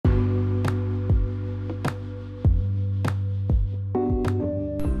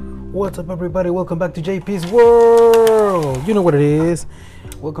What's up, everybody? Welcome back to JP's World. You know what it is.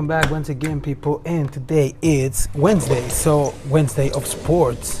 Welcome back once again, people. And today it's Wednesday, so Wednesday of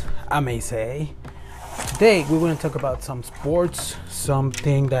sports, I may say. Today we want to talk about some sports,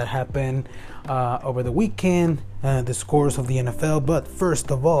 something that happened over the weekend, the scores of the NFL. But first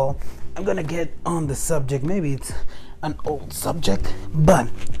of all, I'm gonna get on the subject. Maybe it's an old subject, but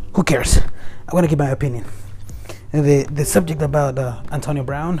who cares? I'm gonna give my opinion. The subject about Antonio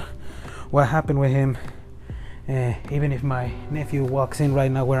Brown, what happened with him. Even if my nephew walks in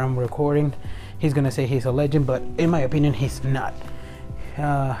right now where I'm recording, he's gonna say he's a legend, but in my opinion, he's not.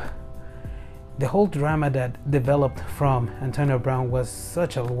 The whole drama that developed from Antonio Brown was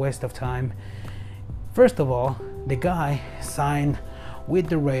such a waste of time. First of all, the guy signed with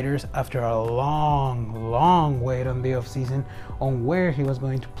the Raiders after a long wait on the offseason on where he was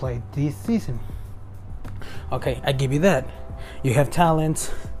going to play this season. Okay, I give you that. You have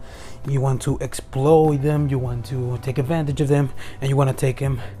talents, you want to exploit them, you want to take advantage of them, and you want to take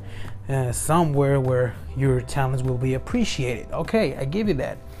them somewhere where your talents will be appreciated. Okay, I give you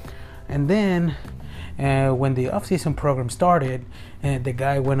that. And then when the off-season program started, the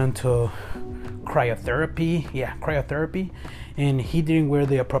guy went into cryotherapy, and he didn't wear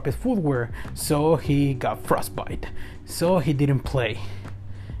the appropriate footwear, so he got frostbite, so he didn't play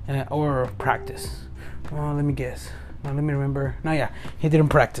or practice. Let me guess. Let me remember. He didn't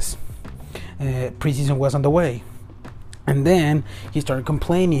practice. Preseason was on the way. And then he started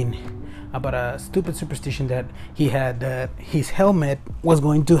complaining about a stupid superstition that he had, that his helmet was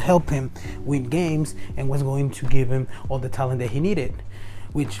going to help him win games and was going to give him all the talent that he needed.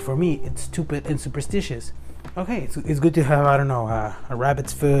 Which, for me, it's stupid and superstitious. Okay, it's good to have, a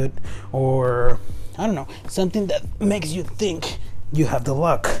rabbit's foot, or, something that makes you think you have the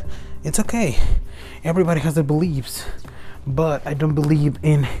luck. It's okay. Everybody has their beliefs, but I don't believe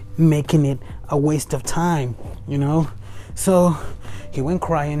in making it a waste of time, So he went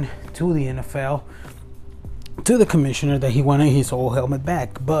crying to the NFL, to the commissioner, that he wanted his old helmet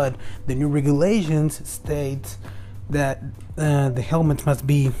back. But the new regulations state that the helmets must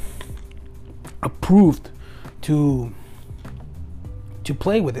be approved to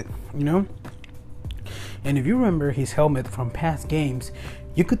play with it, And if you remember his helmet from past games,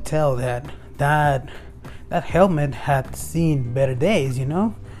 you could tell that helmet had seen better days,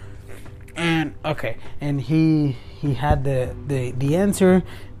 And okay, and he had the answer.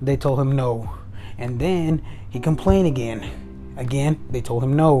 They told him no, and then he complained again. They told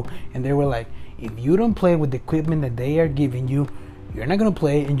him no, and they were like, if you don't play with the equipment that they are giving you, you're not gonna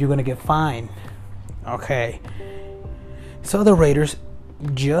play, and you're gonna get fined. Okay, so the Raiders,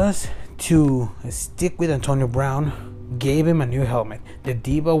 just to stick with Antonio Brown, gave him a new helmet. The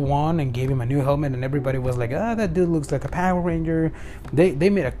Diva won and gave him a new helmet, and everybody was like, that dude looks like a Power Ranger. They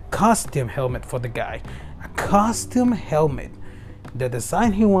made a custom helmet for the guy. A custom helmet. The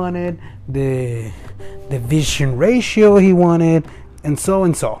design he wanted, the vision ratio he wanted, and so.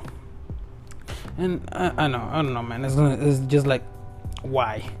 And I don't know, man. It's just like,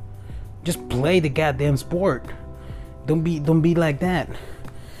 why? Just play the goddamn sport. Don't be like that.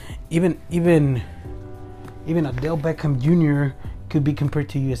 Even Odell Beckham Jr. could be compared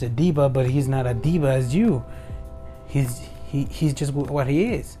to you as a diva, but he's not a diva as you. He's just what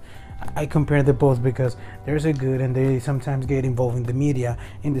he is. I compare the both because there's a good, and they sometimes get involved in the media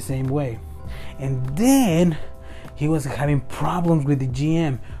in the same way. And then he was having problems with the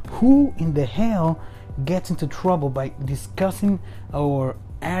GM. Who in the hell gets into trouble by discussing or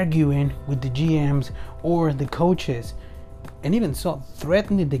arguing with the GMs or the coaches? And even so,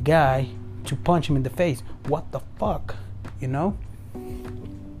 threatening the guy to punch him in the face. What the fuck,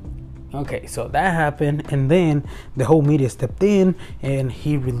 Okay, so that happened, and then the whole media stepped in, and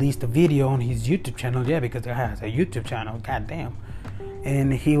he released a video on his YouTube channel. Yeah, because he has a YouTube channel. Goddamn.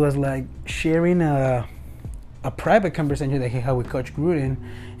 And he was like sharing a private conversation that he had with Coach Gruden,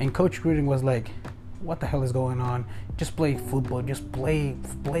 and Coach Gruden was like, "What the hell is going on? Just play football. Just play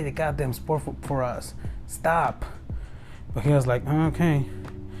the goddamn sport for us. Stop." But he was like, "Okay."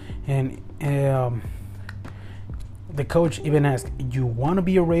 And the coach even asked, "You want to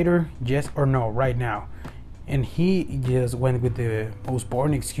be a Raider? Yes or no, right now?" And he just went with the most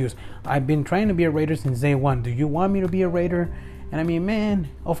boring excuse. "I've been trying to be a Raider since day one. Do you want me to be a Raider?" And I mean, man,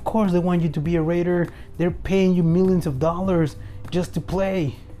 of course they want you to be a Raider. They're paying you millions of dollars just to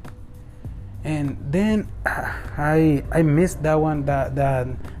play. And then I missed that one,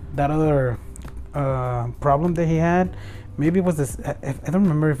 that other problem that he had. Maybe it was this. I don't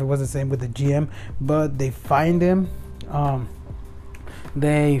remember if it was the same with the GM, but they fined him.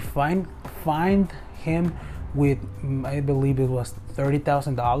 They fined him with, I believe it was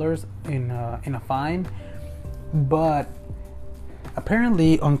 $30,000 in a fine. But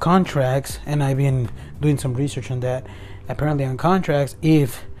apparently on contracts, and I've been doing some research on that, apparently on contracts,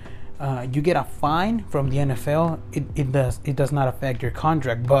 if you get a fine from the NFL, it does not affect your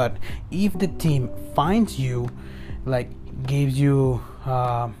contract. But if the team fines you, like gives you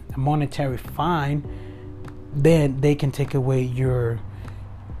a monetary fine, then they can take away your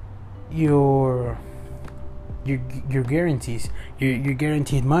guarantees, your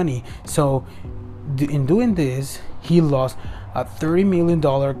guaranteed money. So in doing this, he lost a $30 million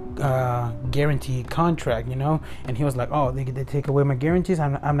guaranteed contract, and he was like, oh, they take away my guarantees,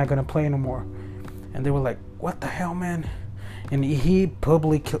 I'm not gonna play anymore. And they were like, what the hell, man? And he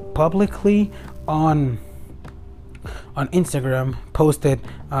publicly on Instagram posted,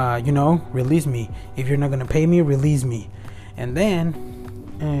 release me. If you're not gonna pay me, release me. And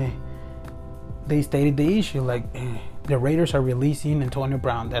then they stated the issue, like the Raiders are releasing Antonio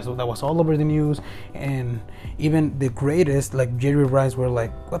Brown. That was all over the news, and even the greatest, like Jerry Rice, were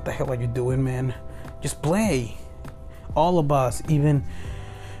like, what the hell are you doing, man? Just play. All of us, even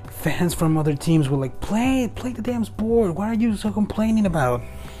fans from other teams, were like, play the damn sport. What are you so complaining about?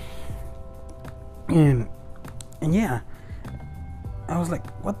 And yeah, I was like,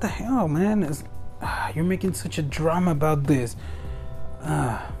 what the hell, man? You're making such a drama about this.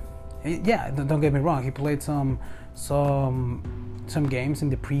 Yeah, don't get me wrong. He played some games in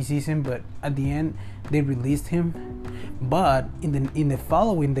the preseason, but at the end they released him. But in the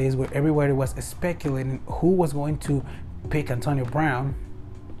following days, where everybody was speculating who was going to pick Antonio Brown,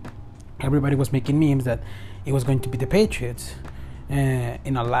 everybody was making memes that it was going to be the Patriots,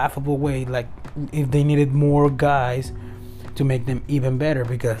 in a laughable way, like if they needed more guys to make them even better.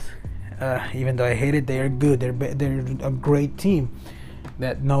 Because even though I hate it, they are good. They're a great team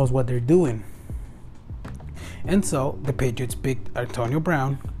that knows what they're doing. And so the Patriots picked Antonio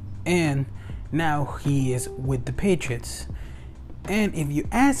Brown, and now he is with the Patriots. And if you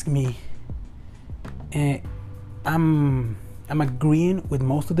ask me, I'm agreeing with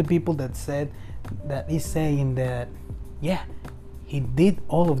most of the people that is saying that, yeah, he did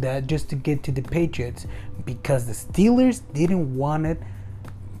all of that just to get to the Patriots, because the Steelers didn't want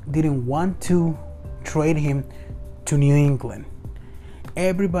to trade him to New England.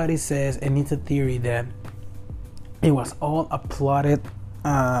 Everybody says, and it's a theory, that it was all a plotted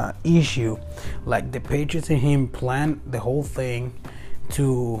issue. Like the Patriots and him planned the whole thing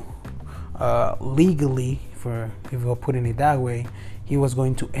to legally, if we're putting it that way, he was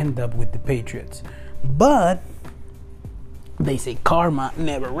going to end up with the Patriots. But they say karma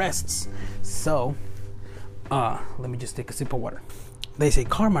never rests. So let me just take a sip of water. They say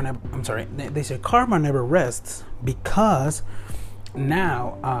karma never rests, because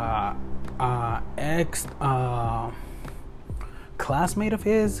now ex classmate of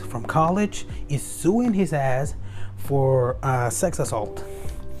his from college is suing his ass for sex assault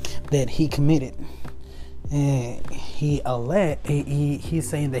that he committed. He's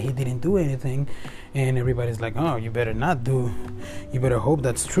saying that he didn't do anything, and everybody's like, oh, you better hope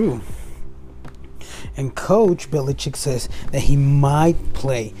that's true. And Coach Belichick says that he might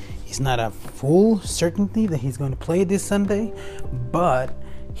play. It's not a full certainty that he's going to play this Sunday, but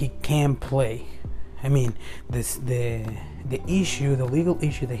he can play. I mean, the legal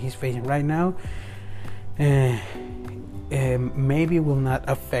issue that he's facing right now, maybe will not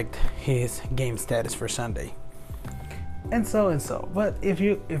affect his game status for Sunday. And so. But if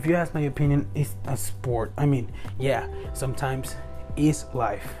you ask my opinion, it's a sport. I mean, yeah, sometimes it's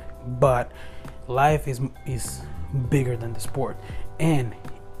life, but life is bigger than the sport. And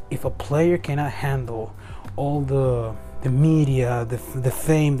if a player cannot handle all the media, the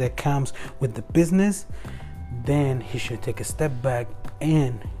fame that comes with the business, then he should take a step back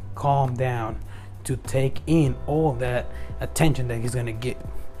and calm down to take in all that attention that he's gonna get.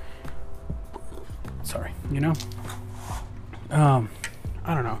 Sorry, I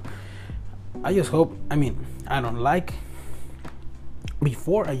don't know. I just hope. I mean, I don't like.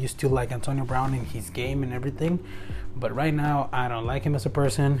 Before, I used to like Antonio Brown and his game and everything, but right now I don't like him as a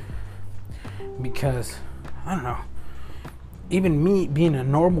person, because I don't know. Even me being a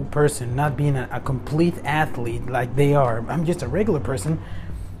normal person, not being a complete athlete like they are, I'm just a regular person.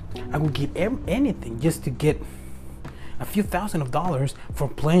 I would give anything just to get a few $1,000s for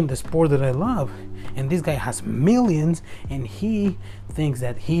playing the sport that I love. And this guy has millions, and he thinks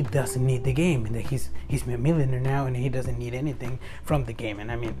that he doesn't need the game, and that he's a millionaire now, and he doesn't need anything from the game. And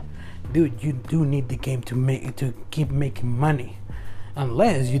I mean, dude, you do need the game to keep making money,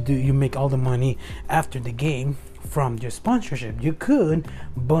 unless you make all the money after the game from your sponsorship. You could,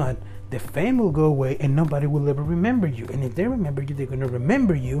 but the fame will go away and nobody will ever remember you. And if they remember you, they're going to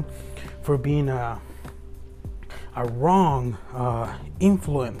remember you for being a wrong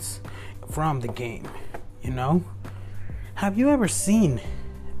influence from the game, you know? Have you ever seen,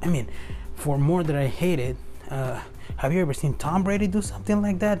 I mean, for more that I hate it, have you ever seen Tom Brady do something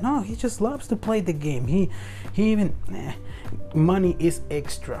like that? No, he just loves to play the game. He even, money is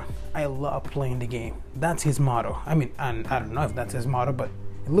extra. I love playing the game. That's his motto. I mean, and I don't know if that's his motto, but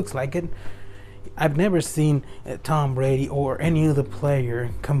it looks like it. I've never seen Tom Brady or any other player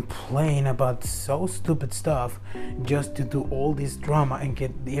complain about so stupid stuff just to do all this drama and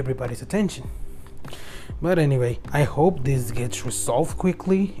get everybody's attention. But anyway, I hope this gets resolved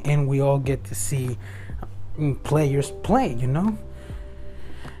quickly and we all get to see players play, you know?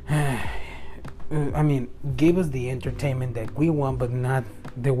 I mean, give us the entertainment that we want, but not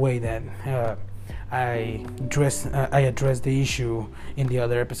the way that I addressed the issue in the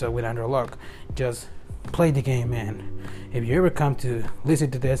other episode with Andrew Luck. Just play the game, man. If you ever come to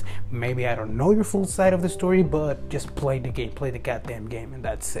listen to this, maybe I don't know your full side of the story, but just play the game, play the goddamn game, and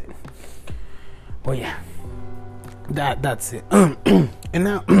that's it. Well, yeah, that's it. And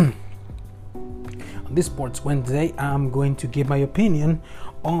now, on this Sports Wednesday, I'm going to give my opinion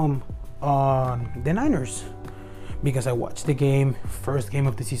on the Niners. Because I watched the game, first game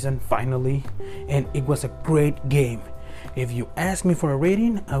of the season, finally, and it was a great game. If you ask me for a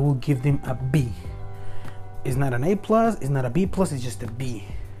rating, I will give them a B. It's not an A+, it's not a B+, it's just a B.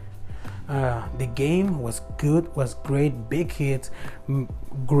 The game was good, was great, big hits,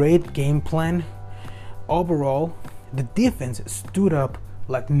 great game plan. Overall, the defense stood up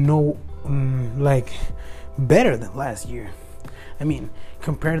like better than last year. I mean,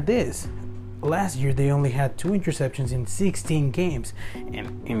 compare this. Last year they only had 2 interceptions in 16 games,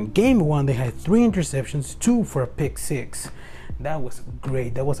 and in game 1 they had 3 interceptions, 2 for a pick 6. That was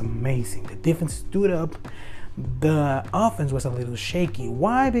great. That was amazing. The defense stood up. The offense was a little shaky.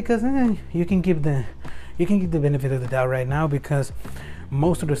 Why? Because you can give the benefit of the doubt right now, because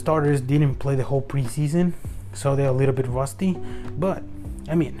most of the starters didn't play the whole preseason, so they're a little bit rusty. But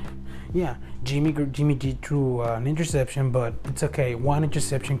I mean, yeah, Jimmy G threw an interception, but it's okay. 1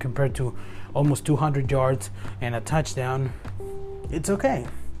 interception compared to almost 200 yards and a touchdown. It's okay.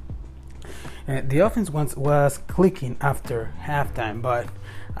 The offense was clicking after halftime, but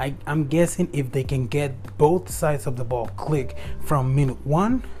I'm guessing if they can get both sides of the ball click from minute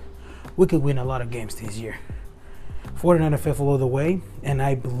 1, we could win a lot of games this year. 49 NFL all the way, and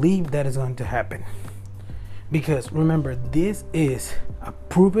I believe that is going to happen. Because remember, this is a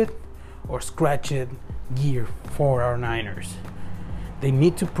prove it or scratch it year for our Niners. They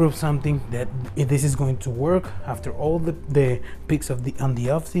need to prove something that this is going to work after all the picks on the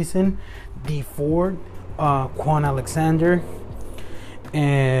offseason. D Ford, Quan Alexander,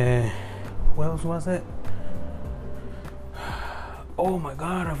 and what else was it? Oh my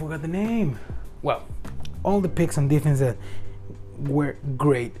God, I forgot the name. Well, all the picks on defense that were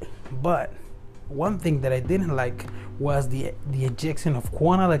great, but one thing that I didn't like was the ejection of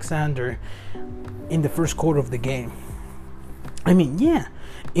Quan Alexander in the first quarter of the game. I mean, yeah,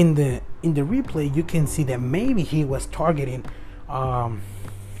 in the replay you can see that maybe he was targeting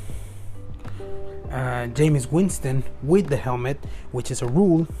Jameis Winston with the helmet, which is a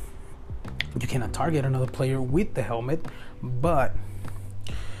rule. You cannot target another player with the helmet. But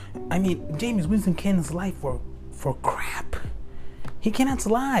I mean, Jameis Winston can't slide for crap. He cannot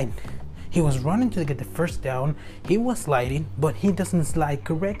slide. He was running to get the first down. He was sliding, but he doesn't slide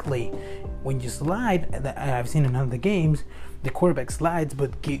correctly. When you slide, I've seen in other games, the quarterback slides,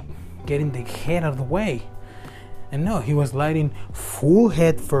 but getting the head out of the way. And no, he was sliding full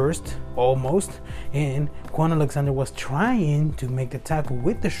head first, almost. And Quan Alexander was trying to make the tackle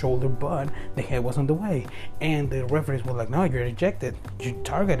with the shoulder, but the head was on the way. And the referees were like, no, you're ejected. You're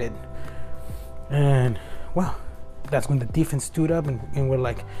targeted. And, well, that's when the defense stood up and we're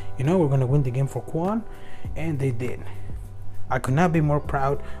like, you know, we're going to win the game for Quan. And they did. I could not be more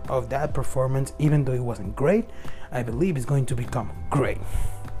proud of that performance, even though it wasn't great. I believe it's going to become great.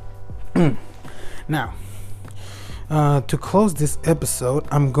 Now, to close this episode,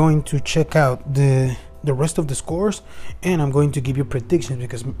 I'm going to check out the rest of the scores, and I'm going to give you predictions,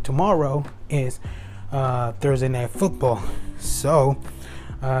 because tomorrow is Thursday Night Football. So,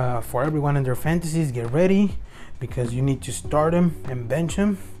 for everyone in their fantasies, get ready, because you need to start them and bench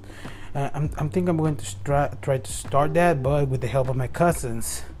them. I'm thinking I'm going to try to start that, but with the help of my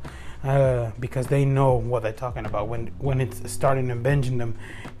cousins, because they know what they're talking about when it's starting and benching them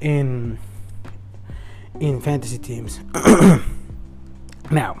in fantasy teams.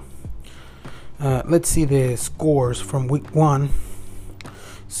 Now, Let's see the scores from week 1,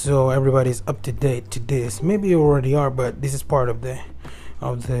 so everybody's up to date to this. Maybe you already are, but this is part of the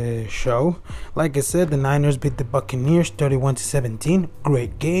show. Like I said, the Niners beat the Buccaneers 31-17.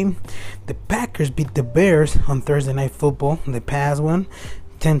 Great game. The Packers beat the Bears on Thursday Night Football, the past one,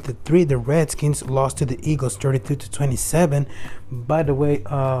 10-3. The Redskins lost to the Eagles 32-27. By the way,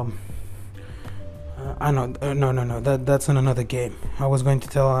 I know, no, that's on another game. I was going to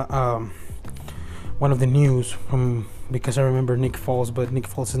tell one of the news from, because I remember Nick Foles, but Nick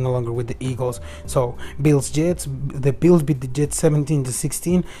Foles is no longer with the Eagles. So Bills-Jets, the Bills beat the Jets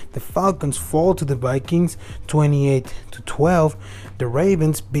 17-16. The Falcons fall to the Vikings 28-12. The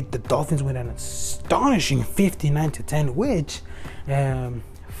Ravens beat the Dolphins with an astonishing 59-10, which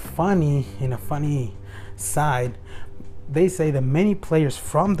funny, in a funny side, they say that many players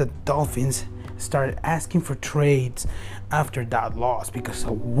from the Dolphins started asking for trades after that loss because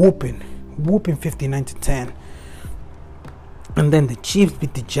of whooping 59-10. And then the Chiefs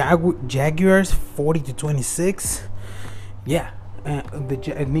beat the Jaguars 40-26. Yeah,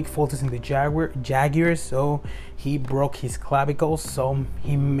 Nick Foles is in the Jaguars, so he broke his clavicles, so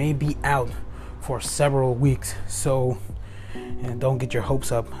he may be out for several weeks. So don't get your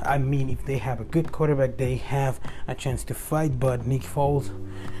hopes up. I mean, if they have a good quarterback, they have a chance to fight. But Nick Foles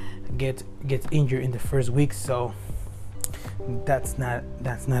gets injured in the first week, so that's not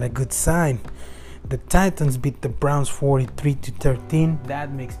a good sign. The Titans beat the Browns 43-13.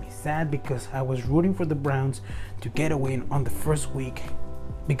 That makes me sad because I was rooting for the Browns to get a win on the first week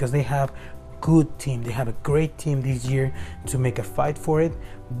because they have good team. They have a great team this year to make a fight for it.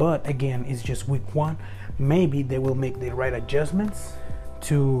 But again, it's just week 1. Maybe they will make the right adjustments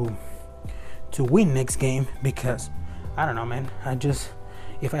to win next game, because I don't know, man.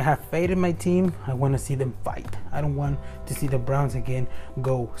 If I have faith in my team, I want to see them fight. I don't want to see the Browns again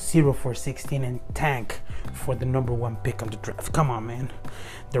go 0-16 and tank for the number 1 pick on the draft. Come on, man.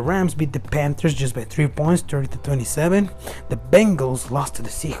 The Rams beat the Panthers just by 3 points, 30-27. The Bengals lost to the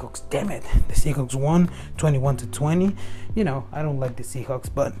Seahawks. Damn it. The Seahawks won 21-20. You know, I don't like the Seahawks,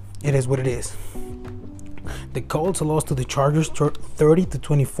 but it is what it is. The Colts lost to the Chargers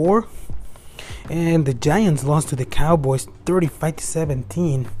 30-24. And the Giants lost to the Cowboys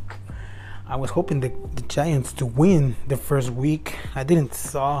 35-17. I was hoping the Giants to win the first week. I didn't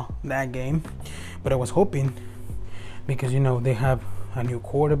saw that game, but I was hoping because, you know, they have a new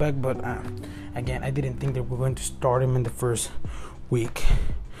quarterback. But again, I didn't think they were going to start him in the first week.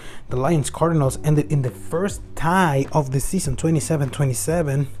 The Lions-Cardinals ended in the first tie of the season,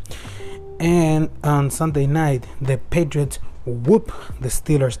 27-27. And on Sunday night, the Patriots whoop the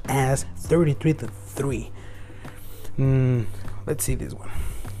Steelers' ass 33-3. Let's see this one.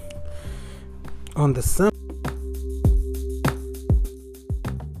 On the Sun,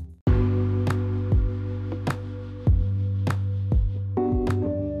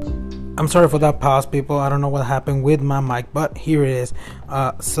 I'm sorry for that pause, people. I don't know what happened with my mic, but here it is.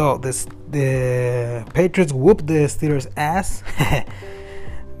 So the Patriots whooped the Steelers' ass.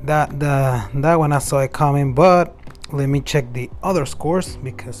 that one I saw it coming, but let me check the other scores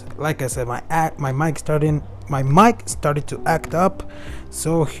because, like I said, my mic started to act up.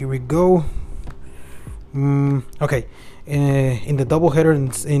 So here we go. Okay. In the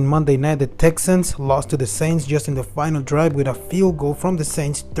doubleheader in Monday night, the Texans lost to the Saints just in the final drive with a field goal from the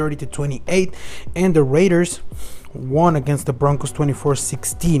Saints, 30-28, and the Raiders won against the Broncos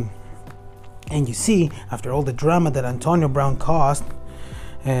 24-16. And you see, after all the drama that Antonio Brown caused,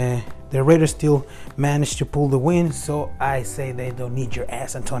 the Raiders still managed to pull the win. So I say they don't need your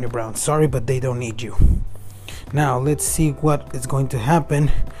ass, Antonio Brown. Sorry, but they don't need you. Now let's see what is going to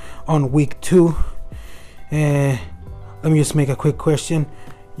happen on week 2. Let me just make a quick question.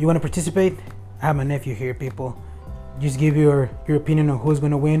 You want to participate? I have my nephew here, people. Just give your opinion on who's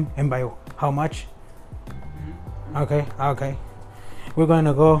going to win and by how much. Okay. We're going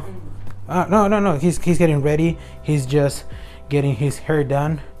to go. No. He's getting ready. He's just getting his hair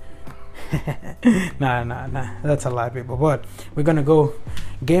done. Nah. That's a lie, people. But we're going to go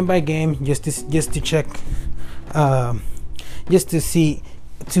game by game just to check, just to say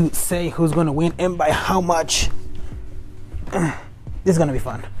who's going to win and by how much. This is gonna be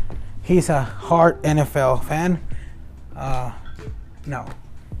fun. He's a hard NFL fan. A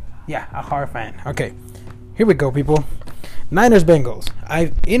hard fan. Okay, here we go, people. Niners Bengals.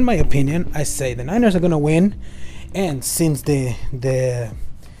 In my opinion, I say the Niners are gonna win, and since the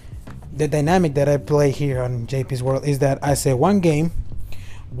dynamic that I play here on JP's World is that I say one game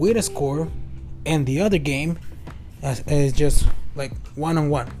with a score, and the other game is just like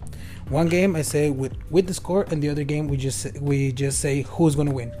one-on-one. One game I say with the score, and the other game we just say who's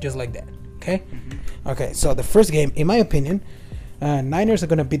gonna win, just like that. Okay. Okay. So the first game, in my opinion, Niners are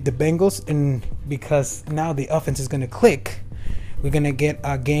gonna beat the Bengals, and because now the offense is gonna click, we're gonna get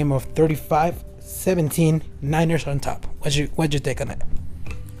a game of 35-17. Niners on top. What's your take on that?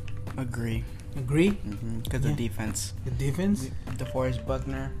 Agree. Agree? Because the defense. The defense. DeForest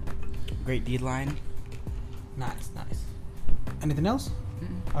Buckner, great D line. Nice. Anything else?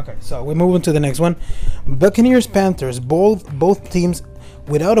 Okay, so we're moving to the next one. Buccaneers, Panthers, both teams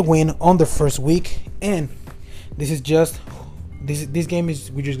without a win on the first week, and this game is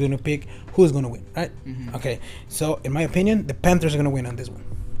we're just gonna pick who's gonna win, right? Okay, so in my opinion, the Panthers are gonna win on this one.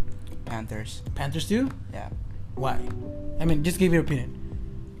 Panthers. Panthers too? Yeah. Why? I mean, just give your opinion.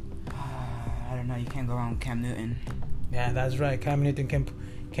 I don't know. You can't go wrong with Cam Newton. Yeah, that's right. Cam Newton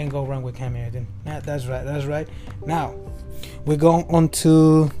can't go wrong with Cam Newton. That's right. Now, we go on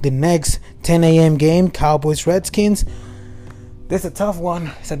to the next 10 a.m. game, Cowboys-Redskins. This is a tough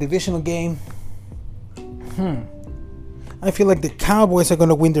one. It's a divisional game. I feel like the Cowboys are going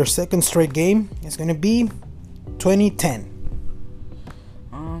to win their second straight game. It's going to be 20-10.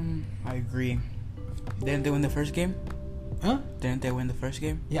 I agree. Didn't they win the first game? Huh? Didn't they win the first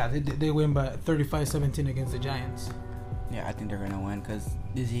game? Yeah, they win by 35-17 against the Giants. Yeah, I think they're going to win because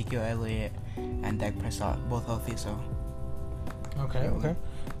Ezekiel Elliott and Dak Prescott both healthy, so...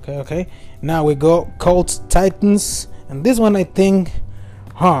 Okay. Now we go Colts-Titans. And this one, I think,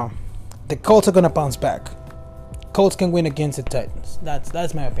 the Colts are going to bounce back. Colts can win against the Titans.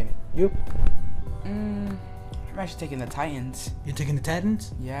 That's my opinion. You? I'm actually taking the Titans. You're taking the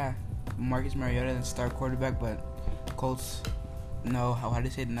Titans? Yeah. Marcus Mariota is the star quarterback, but Colts, lost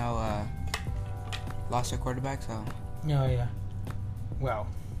their quarterback, so... Oh, yeah. Wow.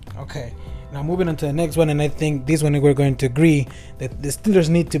 Okay. Now moving on to the next one, and I think this one we're going to agree that the Steelers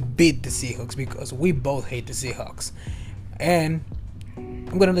need to beat the Seahawks because we both hate the Seahawks. And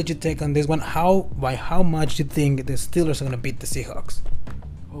I'm going to let you take on this one. By how much do you think the Steelers are going to beat the Seahawks?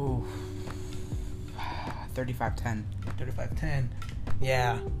 Oh, 35-10. 35-10.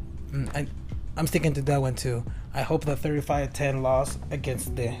 Yeah. I'm sticking to that one too. I hope the 35-10 loss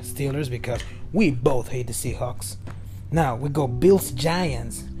against the Steelers because we both hate the Seahawks. Now we go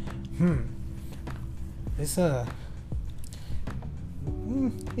Bills-Giants.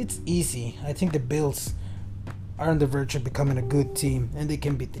 It's easy. I think the Bills are on the verge of becoming a good team, and they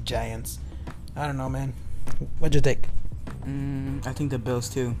can beat the Giants. I don't know, man. What'd you think? I think the Bills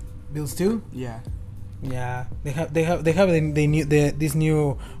too. Bills too? Yeah. Yeah. This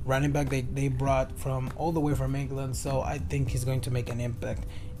new running back they brought from all the way from England, so I think he's going to make an impact.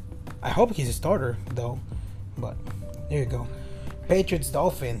 I hope he's a starter though. But there you go.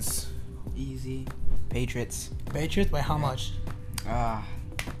 Patriots-Dolphins. Easy. Patriots by how much?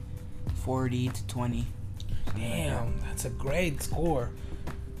 40-20. Damn, that's a great score.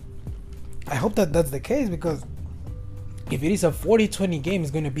 I hope that's the case because if it is a 40-20 game,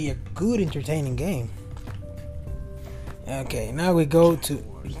 it's going to be a good, entertaining game. Okay, now we go to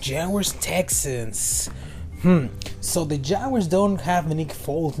Jaguars-Texans. So the Jaguars don't have Nick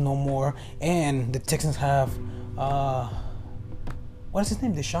Foles no more, and the Texans have what is his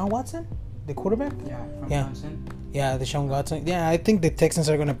name? Deshaun Watson, the quarterback. Yeah, from Clemson. Yeah, Deshaun Watson. Yeah, I think the Texans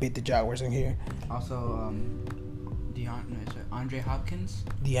are gonna beat the Jaguars in here. Also, Andre Hopkins.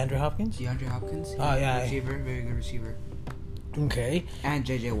 DeAndre Hopkins. Oh yeah, receiver, very good receiver. Okay. And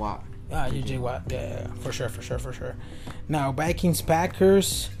JJ Watt. JJ Watt. Yeah, for sure. Now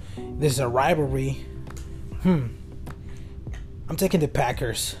Vikings-Packers. This is a rivalry. I'm taking the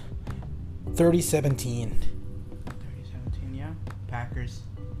Packers. 30-17. Yeah. Packers.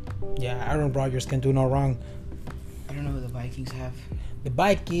 Yeah, Aaron Rodgers can do no wrong. I don't know what the Vikings have. The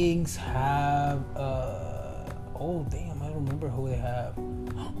Vikings have oh damn, I don't remember who they have.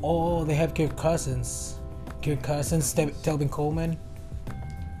 Oh, they have Kirk Cousins, Telvin Coleman.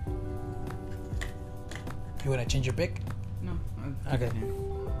 You wanna change your pick? No. Okay.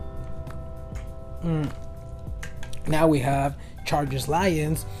 Now we have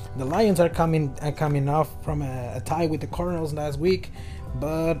Chargers-Lions. The Lions are coming off from a tie with the Cardinals last week,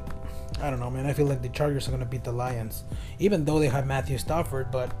 but I don't know, man. I feel like the Chargers are gonna beat the Lions, even though they have Matthew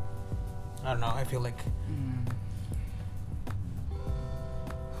Stafford. But I don't know. I feel like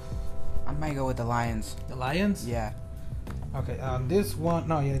I might go with the Lions. The Lions. Yeah. Okay. This one.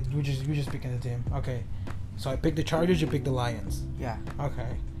 No. Yeah. We just picking the team. Okay. So I picked the Chargers. You picked the Lions. Yeah.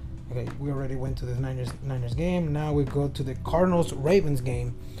 Okay. We already went to the Niners game. Now we go to the Cardinals-Ravens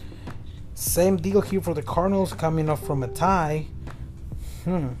game. Same deal here for the Cardinals, coming off from a tie.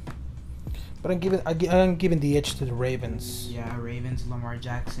 But I'm giving the edge to the Ravens. Yeah, Ravens, Lamar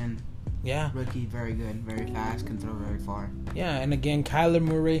Jackson. Yeah. Rookie, very good, very fast, can throw very far. Yeah, and again, Kyler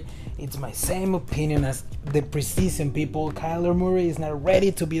Murray, it's my same opinion as the preseason people. Kyler Murray is not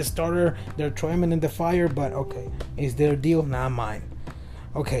ready to be a starter. They're throwing him in the fire, but okay. It's their deal, not mine.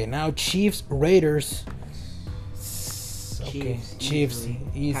 Okay, now Chiefs, Raiders. Okay, Chiefs,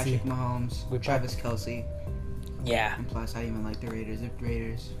 easy. Patrick Mahomes, With Travis Kelce. Yeah. And plus, I even like the Raiders.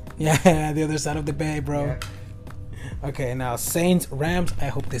 Yeah, the other side of the bay, bro. Yeah. Okay, now Saints, Rams. I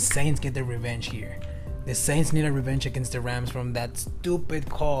hope the Saints get their revenge here. The Saints need a revenge against the Rams from that stupid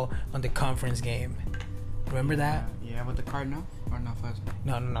call on the conference game. Remember that? Yeah, with the Cardinal? Or no, first?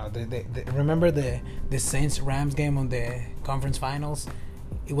 No. Remember the Saints Rams game on the conference finals?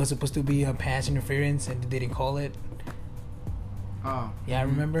 It was supposed to be a pass interference and they didn't call it. Oh. Yeah,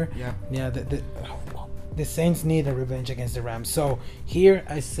 remember? Yeah. Yeah, the Saints need a revenge against the Rams. So here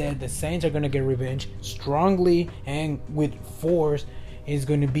I said the Saints are going to get revenge strongly and with force. It's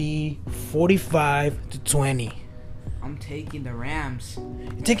going to be 45-20. I'm taking the Rams.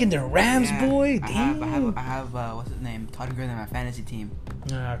 You're taking the Rams, Yeah, boy? I Damn. have what's his name? Todd Gurley on my fantasy team.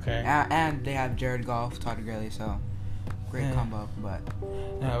 Okay. And they have Jared Goff, Todd Gurley, so great Yeah. combo. But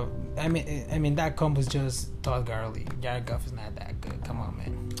No, I mean that combo is just Todd Gurley. Jared Goff is not that good. Come on,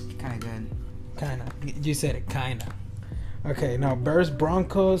 man. kind of good. Kinda. You said it, kinda. Okay, now Bears,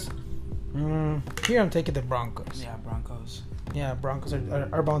 Broncos. Here I'm taking the Broncos. Yeah, Broncos. Yeah, Broncos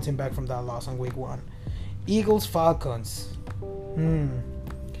are bouncing back from that loss on week 1. Eagles, Falcons.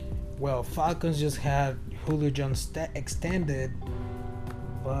 Well, Falcons just had Julio Jones extended,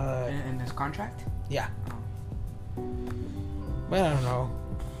 but In this contract? yeah. Oh. But I don't know.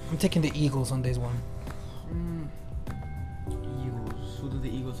 I'm taking the Eagles on this one. Eagles. Who do the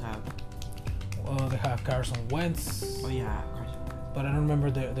Eagles have? They have Carson Wentz, Oh yeah, Carson. but I don't remember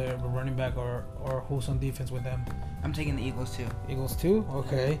the running back or who's on defense with them. I'm taking the Eagles too. Eagles too?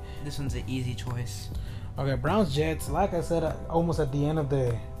 Okay. This one's an easy choice. Okay, Browns, Jets. Like I said, almost at the end of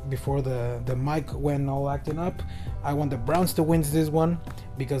before the mic went all acting up, I want the Browns to win this one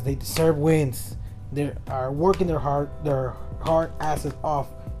because they deserve wins. They are working their hard asses off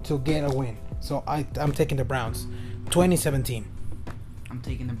to get a win. So I'm taking the Browns. 2017. I'm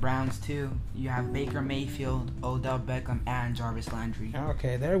taking the Browns too. You have Baker Mayfield, Odell Beckham, and Jarvis Landry.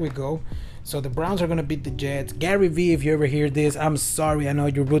 Okay, there we go. So the Browns are gonna beat the Jets. Gary V, if you ever hear this, I'm sorry. I know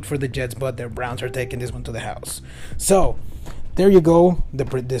you root for the Jets, but the Browns are taking this one to the house. So there you go.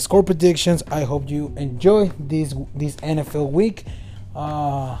 The score predictions. I hope you enjoy this NFL week.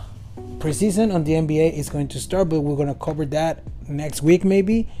 Preseason on the NBA is going to start, but we're gonna cover that next week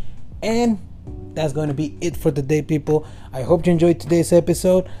maybe. And that's going to be it for the day, people. I hope you enjoyed today's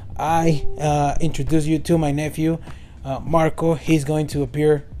episode. I introduce you to my nephew, Marco. He's going to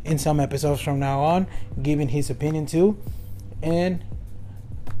appear in some episodes from now on, giving his opinion too. And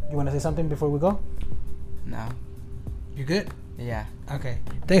you want to say something before we go? No. You good? Yeah. Okay.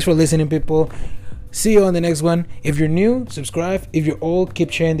 Thanks for listening, people. See you on the next one. If you're new, subscribe. If you're old, keep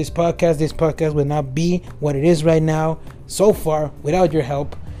sharing this podcast. This podcast will not be what it is right now so far without your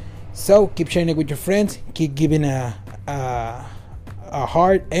help. So keep sharing it with your friends. Keep giving a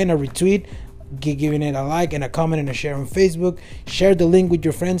heart and a retweet. Keep giving it a like and a comment and a share on Facebook. Share the link with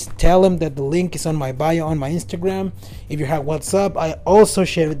your friends. Tell them that the link is on my bio on my Instagram. If you have WhatsApp, I also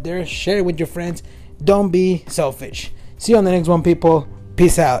share it there. Share it with your friends. Don't be selfish. See you on the next one, people.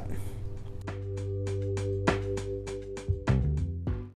 Peace out.